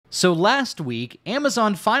So last week,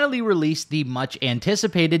 Amazon finally released the much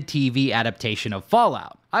anticipated TV adaptation of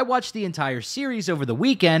Fallout. I watched the entire series over the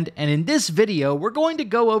weekend, and in this video, we're going to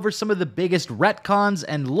go over some of the biggest retcons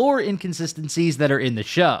and lore inconsistencies that are in the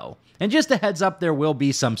show. And just a heads up, there will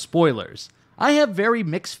be some spoilers. I have very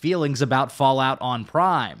mixed feelings about Fallout on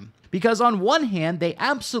Prime, because on one hand, they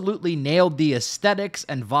absolutely nailed the aesthetics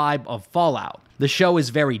and vibe of Fallout. The show is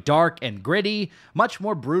very dark and gritty, much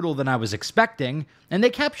more brutal than I was expecting, and they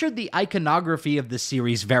captured the iconography of the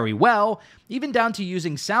series very well, even down to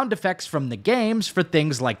using sound effects from the games for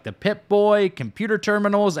things like the Pip-Boy, computer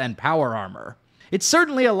terminals, and power armor. It's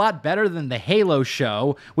certainly a lot better than the Halo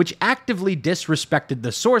show, which actively disrespected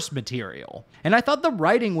the source material. And I thought the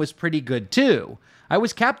writing was pretty good too. I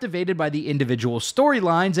was captivated by the individual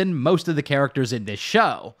storylines and most of the characters in this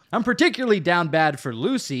show. I'm particularly down bad for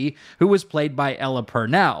Lucy, who was played by Ella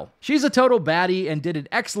Purnell. She's a total baddie and did an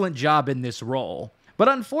excellent job in this role. But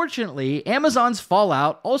unfortunately, Amazon's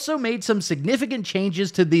Fallout also made some significant changes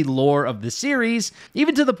to the lore of the series,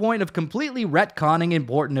 even to the point of completely retconning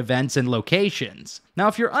important events and locations. Now,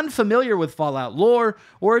 if you're unfamiliar with Fallout lore,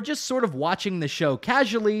 or are just sort of watching the show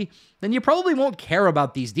casually, then you probably won't care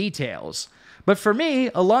about these details. But for me,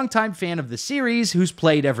 a longtime fan of the series who's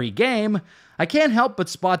played every game, I can't help but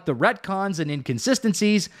spot the retcons and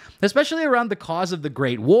inconsistencies, especially around the cause of the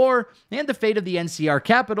Great War and the fate of the NCR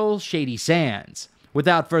capital, Shady Sands.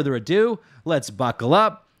 Without further ado, let's buckle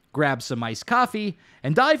up, grab some iced coffee,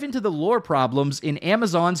 and dive into the lore problems in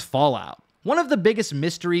Amazon's Fallout. One of the biggest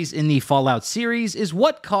mysteries in the Fallout series is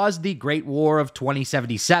what caused the Great War of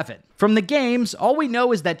 2077. From the games, all we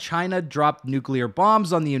know is that China dropped nuclear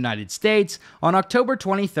bombs on the United States on October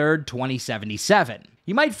 23, 2077.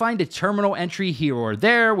 You might find a terminal entry here or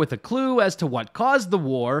there with a clue as to what caused the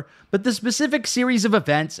war, but the specific series of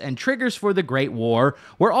events and triggers for the Great War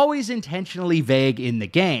were always intentionally vague in the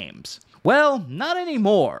games. Well, not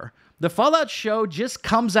anymore. The Fallout show just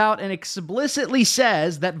comes out and explicitly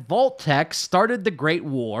says that Vault-Tec started the Great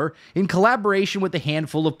War in collaboration with a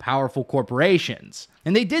handful of powerful corporations.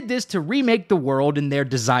 And they did this to remake the world in their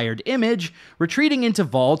desired image, retreating into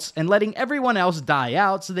vaults and letting everyone else die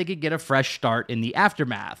out so they could get a fresh start in the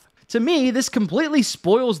aftermath. To me, this completely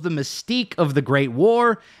spoils the mystique of the Great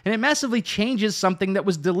War, and it massively changes something that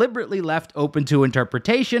was deliberately left open to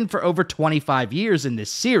interpretation for over 25 years in this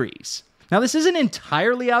series. Now, this isn't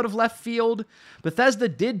entirely out of left field. Bethesda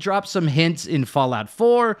did drop some hints in Fallout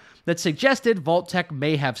 4 that suggested Vault-Tec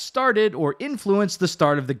may have started or influenced the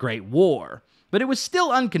start of the Great War, but it was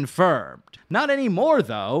still unconfirmed. Not anymore,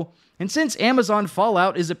 though. And since Amazon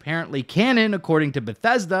Fallout is apparently canon according to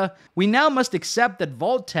Bethesda, we now must accept that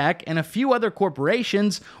Vault-Tec and a few other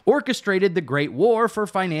corporations orchestrated the Great War for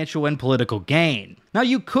financial and political gain. Now,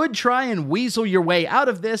 you could try and weasel your way out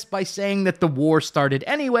of this by saying that the war started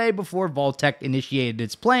anyway before Vault-Tec initiated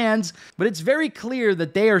its plans, but it's very clear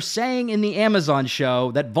that they are saying in the Amazon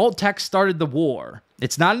show that Vault-Tec started the war.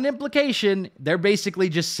 It's not an implication, they're basically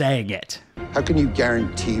just saying it. How can you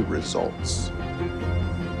guarantee results?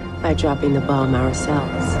 By dropping the bomb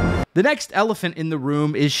ourselves. The next elephant in the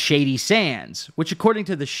room is Shady Sands, which according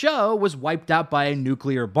to the show was wiped out by a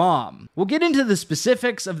nuclear bomb. We'll get into the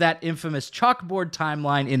specifics of that infamous chalkboard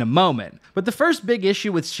timeline in a moment, but the first big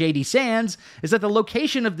issue with Shady Sands is that the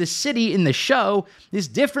location of this city in the show is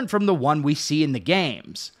different from the one we see in the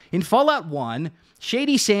games. In Fallout 1,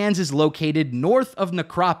 Shady Sands is located north of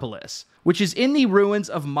Necropolis, which is in the ruins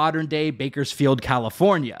of modern-day Bakersfield,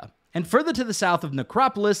 California. And further to the south of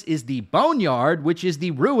Necropolis is the Boneyard, which is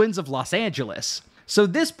the ruins of Los Angeles. So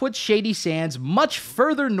this puts Shady Sands much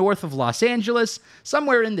further north of Los Angeles,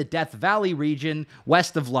 somewhere in the Death Valley region,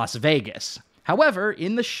 west of Las Vegas. However,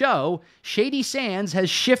 in the show, Shady Sands has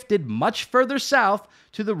shifted much further south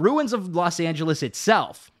to the ruins of Los Angeles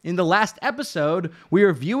itself. In the last episode, we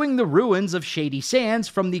are viewing the ruins of Shady Sands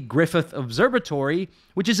from the Griffith Observatory,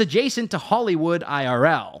 which is adjacent to Hollywood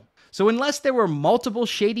IRL. So unless there were multiple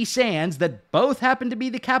Shady Sands that both happen to be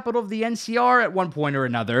the capital of the NCR at one point or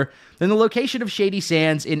another, then the location of Shady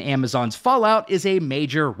Sands in Amazon's Fallout is a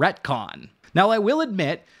major retcon. Now, I will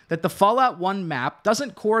admit that the Fallout 1 map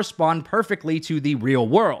doesn't correspond perfectly to the real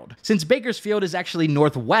world, since Bakersfield is actually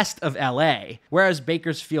northwest of LA, whereas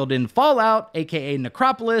Bakersfield in Fallout, aka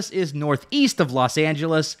Necropolis, is northeast of Los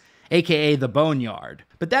Angeles, aka the Boneyard.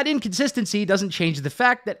 But that inconsistency doesn't change the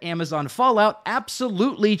fact that Amazon Fallout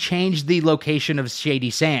absolutely changed the location of Shady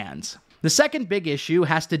Sands. The second big issue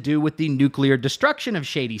has to do with the nuclear destruction of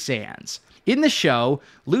Shady Sands. In the show,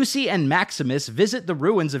 Lucy and Maximus visit the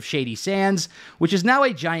ruins of Shady Sands, which is now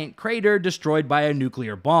a giant crater destroyed by a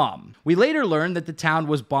nuclear bomb. We later learn that the town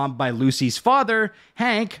was bombed by Lucy's father,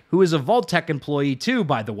 Hank, who is a Vault-Tec employee too,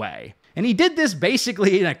 by the way. And he did this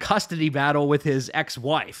basically in a custody battle with his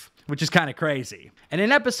ex-wife, which is kind of crazy. And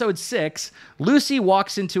in episode 6, Lucy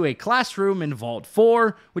walks into a classroom in Vault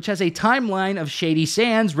 4, which has a timeline of Shady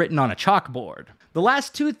Sands written on a chalkboard. The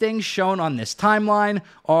last two things shown on this timeline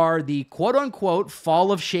are the quote-unquote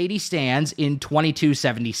fall of Shady Sands in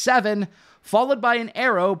 2277, followed by an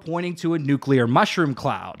arrow pointing to a nuclear mushroom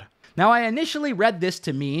cloud. Now, I initially read this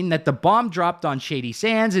to mean that the bomb dropped on Shady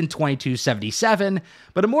Sands in 2277,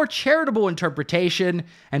 but a more charitable interpretation,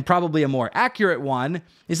 and probably a more accurate one,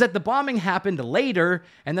 is that the bombing happened later,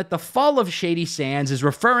 and that the fall of Shady Sands is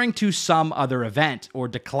referring to some other event, or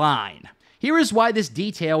decline. Here is why this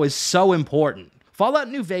detail is so important. Fallout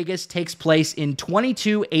New Vegas takes place in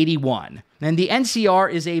 2281, and the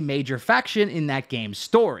NCR is a major faction in that game's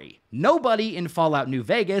story. Nobody in Fallout New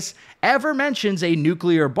Vegas ever mentions a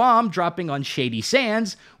nuclear bomb dropping on Shady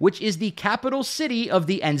Sands, which is the capital city of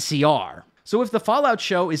the NCR. So if the Fallout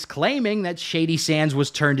show is claiming that Shady Sands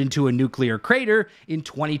was turned into a nuclear crater in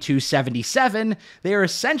 2277, they are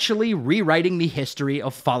essentially rewriting the history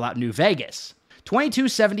of Fallout New Vegas.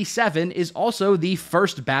 2277 is also the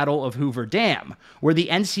first Battle of Hoover Dam, where the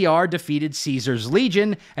NCR defeated Caesar's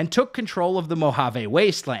Legion and took control of the Mojave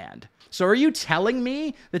Wasteland. So are you telling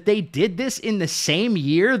me that they did this in the same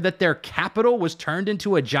year that their capital was turned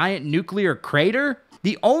into a giant nuclear crater?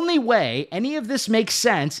 The only way any of this makes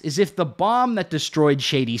sense is if the bomb that destroyed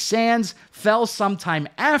Shady Sands fell sometime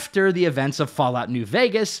after the events of Fallout New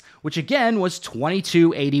Vegas, which again was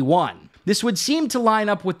 2281. This would seem to line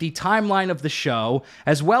up with the timeline of the show,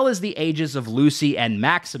 as well as the ages of Lucy and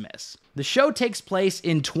Maximus. The show takes place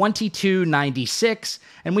in 2296,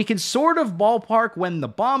 and we can sort of ballpark when the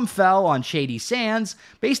bomb fell on Shady Sands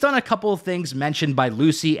based on a couple of things mentioned by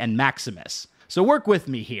Lucy and Maximus. So work with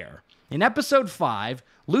me here. In episode 5,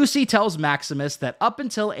 Lucy tells Maximus that up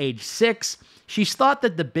until age 6, she's thought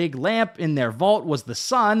that the big lamp in their vault was the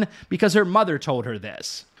sun because her mother told her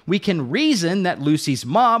this. We can reason that Lucy's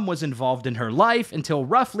mom was involved in her life until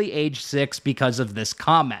roughly age 6 because of this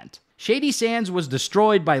comment. Shady Sands was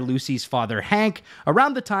destroyed by Lucy's father Hank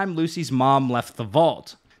around the time Lucy's mom left the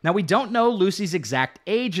vault. Now, we don't know Lucy's exact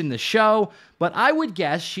age in the show, but I would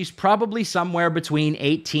guess she's probably somewhere between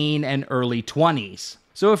 18 and early 20s.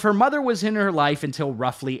 So if her mother was in her life until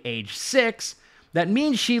roughly age 6, that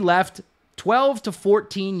means she left 12 to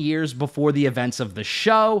 14 years before the events of the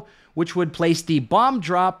show, which would place the bomb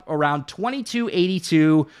drop around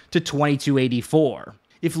 2282 to 2284.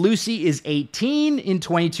 If Lucy is 18 in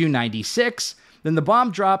 2296, then the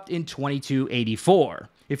bomb dropped in 2284.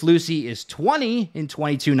 If Lucy is 20 in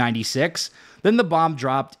 2296, then the bomb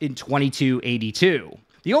dropped in 2282.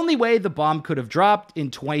 The only way the bomb could have dropped in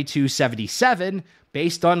 2277,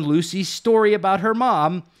 based on Lucy's story about her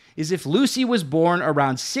mom, is if Lucy was born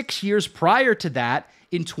around 6 years prior to that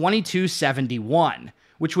in 2271.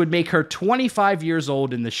 Which would make her 25 years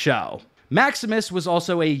old in the show. Maximus was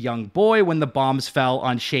also a young boy when the bombs fell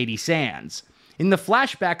on Shady Sands. In the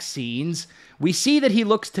flashback scenes, we see that he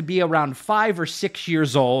looks to be around 5 or 6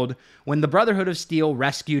 years old when the Brotherhood of Steel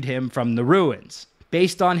rescued him from the ruins.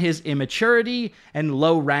 Based on his immaturity and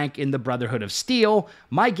low rank in the Brotherhood of Steel,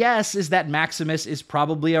 my guess is that Maximus is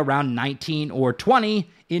probably around 19 or 20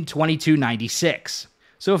 in 2296.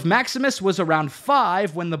 So if Maximus was around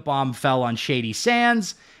 5 when the bomb fell on Shady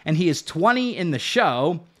Sands, and he is 20 in the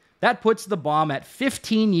show, that puts the bomb at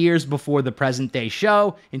 15 years before the present-day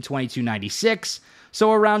show in 2296,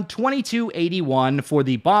 so around 2281 for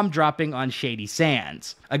the bomb dropping on Shady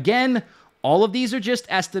Sands. Again, all of these are just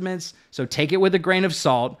estimates, so take it with a grain of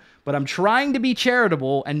salt, but I'm trying to be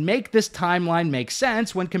charitable and make this timeline make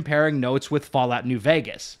sense when comparing notes with Fallout New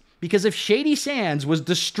Vegas. Because if Shady Sands was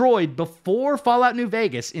destroyed before Fallout New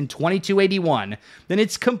Vegas in 2281, then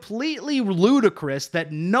it's completely ludicrous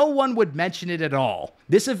that no one would mention it at all.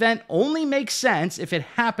 This event only makes sense if it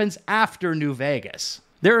happens after New Vegas.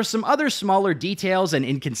 There are some other smaller details and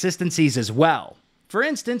inconsistencies as well. For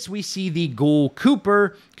instance, we see the ghoul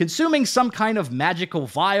Cooper consuming some kind of magical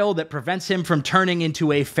vial that prevents him from turning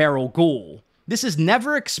into a feral ghoul. This is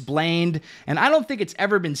never explained, and I don't think it's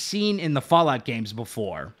ever been seen in the Fallout games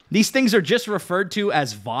before. These things are just referred to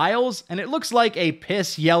as vials, and it looks like a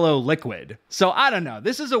piss yellow liquid. So I don't know,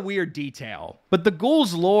 this is a weird detail. But the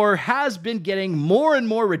ghoul's lore has been getting more and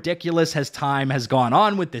more ridiculous as time has gone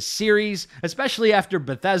on with this series, especially after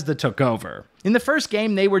Bethesda took over. In the first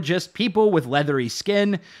game, they were just people with leathery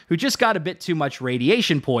skin who just got a bit too much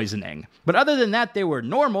radiation poisoning. But other than that, they were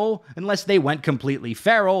normal, unless they went completely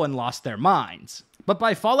feral and lost their minds. But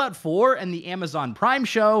by Fallout 4 and the Amazon Prime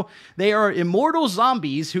show, they are immortal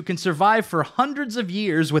zombies who can survive for hundreds of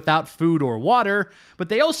years without food or water, but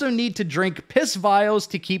they also need to drink piss vials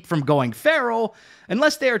to keep from going feral,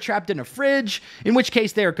 unless they are trapped in a fridge, in which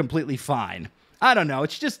case they are completely fine. I don't know,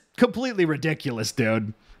 it's just completely ridiculous,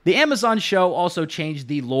 dude. The Amazon show also changed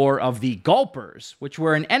the lore of the Gulpers, which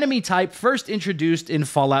were an enemy type first introduced in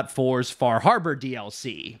Fallout 4's Far Harbor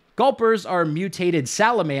DLC. Gulpers are mutated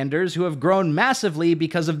salamanders who have grown massively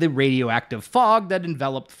because of the radioactive fog that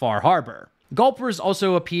enveloped Far Harbor. Gulpers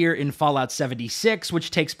also appear in Fallout 76, which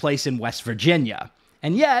takes place in West Virginia.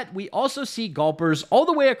 And yet, we also see Gulpers all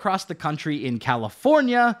the way across the country in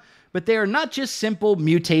California, but they are not just simple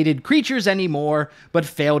mutated creatures anymore, but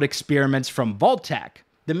failed experiments from Vault-Tec.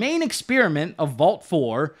 The main experiment of Vault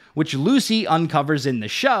 4, which Lucy uncovers in the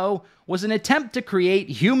show, was an attempt to create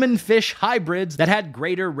human-fish hybrids that had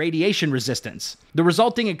greater radiation resistance. The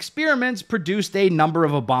resulting experiments produced a number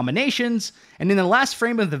of abominations, and in the last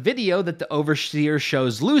frame of the video that the Overseer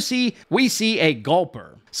shows Lucy, we see a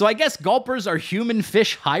Gulper. So I guess Gulpers are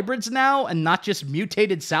human-fish hybrids now, and not just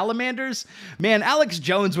mutated salamanders? Man, Alex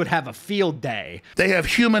Jones would have a field day. They have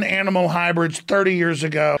human-animal hybrids 30 years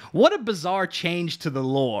ago. What a bizarre change to the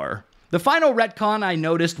lore. The final retcon I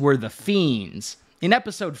noticed were the Fiends. In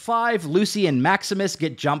episode 5, Lucy and Maximus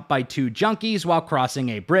get jumped by two junkies while crossing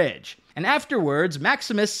a bridge. And afterwards,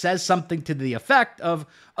 Maximus says something to the effect of,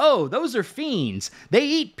 "Oh, those are Fiends. They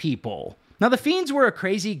eat people." Now, the Fiends were a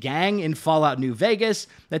crazy gang in Fallout New Vegas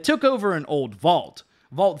that took over an old vault,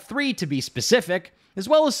 Vault 3 to be specific, as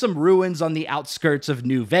well as some ruins on the outskirts of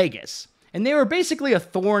New Vegas. And they were basically a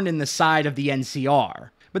thorn in the side of the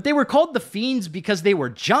NCR. But they were called the Fiends because they were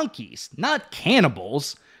junkies, not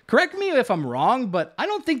cannibals. Correct me if I'm wrong, but I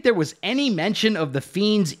don't think there was any mention of the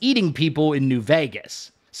Fiends eating people in New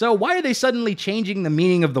Vegas. So why are they suddenly changing the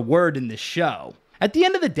meaning of the word in this show? At the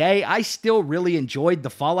end of the day, I still really enjoyed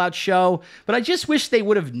the Fallout show, but I just wish they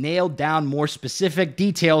would have nailed down more specific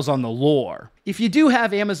details on the lore. If you do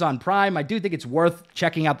have Amazon Prime, I do think it's worth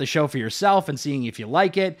checking out the show for yourself and seeing if you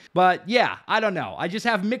like it. But yeah, I don't know. I just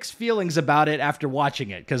have mixed feelings about it after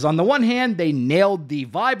watching it, because on the one hand, they nailed the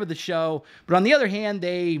vibe of the show, but on the other hand,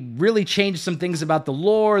 they really changed some things about the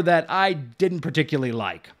lore that I didn't particularly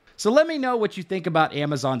like. So let me know what you think about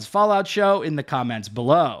Amazon's Fallout show in the comments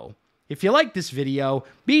below. If you like this video,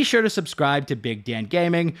 be sure to subscribe to Big Dan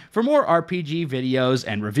Gaming for more RPG videos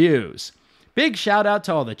and reviews. Big shout out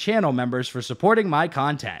to all the channel members for supporting my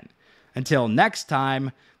content. Until next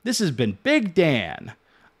time, this has been Big Dan.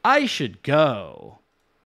 I should go.